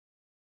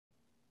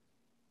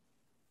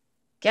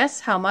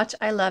Guess How Much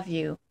I Love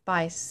You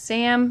by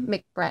Sam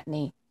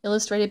McBratney,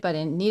 illustrated by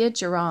Anita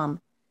Jerome,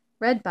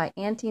 read by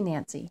Auntie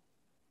Nancy.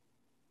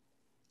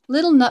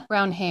 Little Nut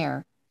Brown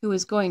Hare, who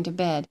was going to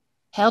bed,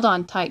 held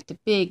on tight to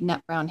Big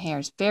Nut Brown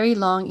Hare's very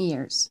long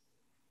ears.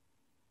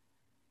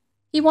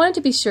 He wanted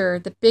to be sure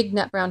that Big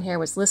Nut Brown Hare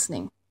was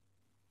listening.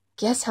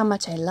 "Guess how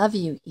much I love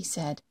you," he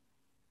said.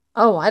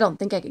 "Oh, I don't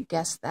think I could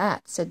guess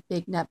that," said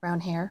Big Nut Brown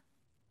Hare.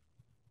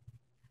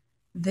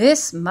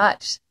 "This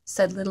much,"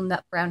 said Little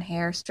Nut Brown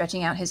Hare,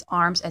 stretching out his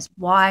arms as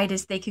wide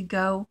as they could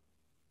go.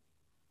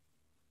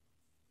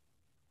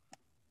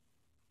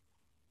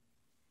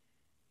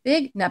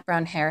 Big Nut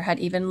Brown Hare had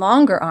even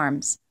longer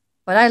arms.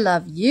 "But I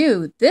love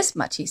you this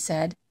much," he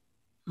said.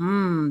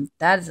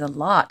 That is a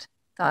lot,"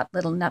 thought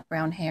Little Nut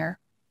Brown Hare.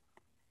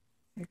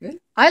 Very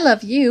good. "I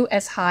love you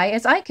as high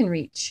as I can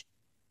reach,"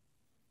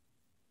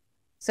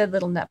 said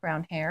Little Nut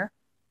Brown Hare.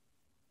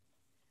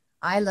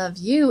 "I love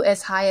you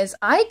as high as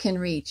I can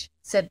reach,"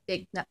 said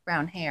Big Nut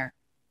Brown Hare.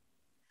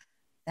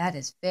 "That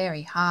is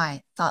very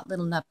high," thought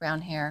Little Nut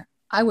Brown Hare.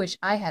 "I wish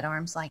I had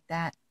arms like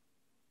that."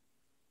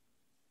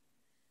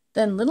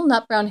 Then Little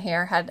Nut Brown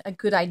Hare had a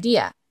good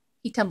idea.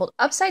 He tumbled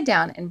upside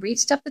down and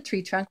reached up the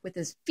tree trunk with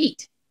his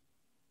feet.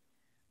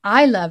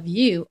 "I love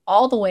you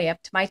all the way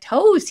up to my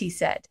toes," he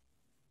said.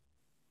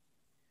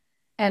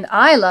 "And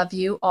I love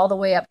you all the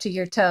way up to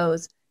your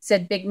toes,"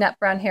 said Big Nut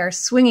Brown Hare,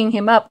 swinging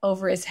him up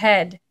over his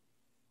head.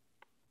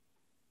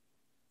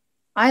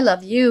 "I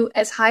love you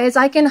as high as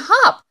I can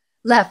hop,"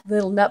 laughed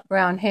Little Nut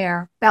Brown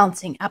Hare,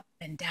 bouncing up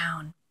and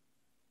down.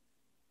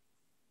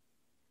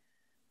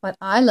 "But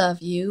I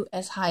love you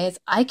as high as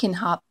I can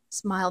hop,"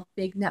 smiled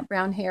Big Nut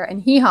Brown Hare,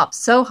 and he hopped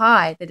so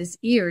high that his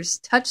ears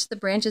touched the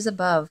branches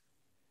above.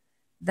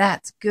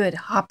 "That's good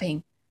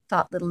hopping,"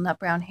 thought Little Nut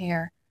Brown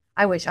Hare.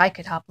 "I wish I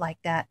could hop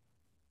like that."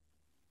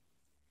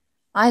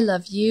 "I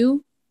love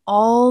you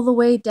all the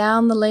way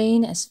down the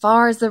lane as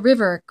far as the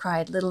river,"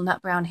 cried Little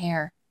Nut Brown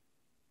Hare.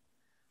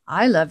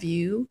 "I love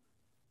you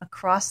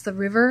across the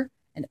river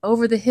and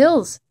over the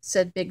hills,"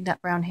 said Big Nut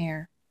Brown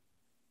Hare.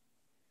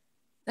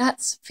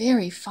 "That's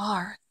very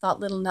far," thought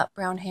Little Nut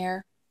Brown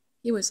Hare.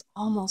 He was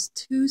almost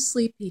too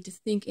sleepy to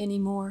think any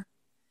more.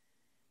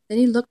 Then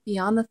he looked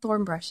beyond the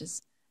thorn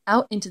bushes,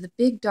 out into the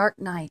big dark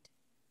night.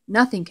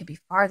 Nothing could be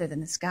farther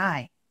than the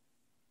sky.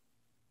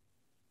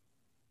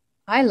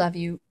 "I love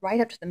you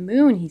right up to the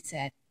moon," he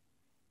said,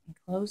 and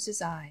closed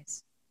his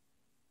eyes.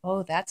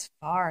 "Oh, that's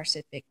far,"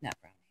 said Big Nut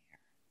Brown Hare.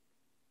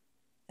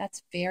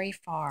 "That's very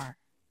far."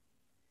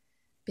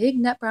 Big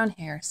Nut Brown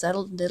Hare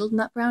settled Little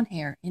Nut Brown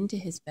Hare into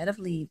his bed of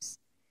leaves.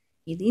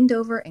 He leaned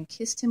over and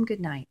kissed him good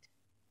night.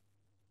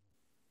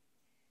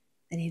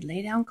 Then he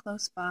lay down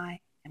close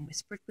by and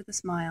whispered with a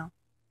smile,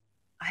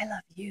 "I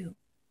love you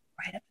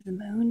right up to the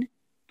moon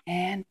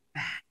and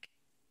back."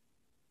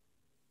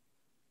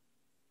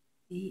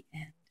 The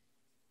end.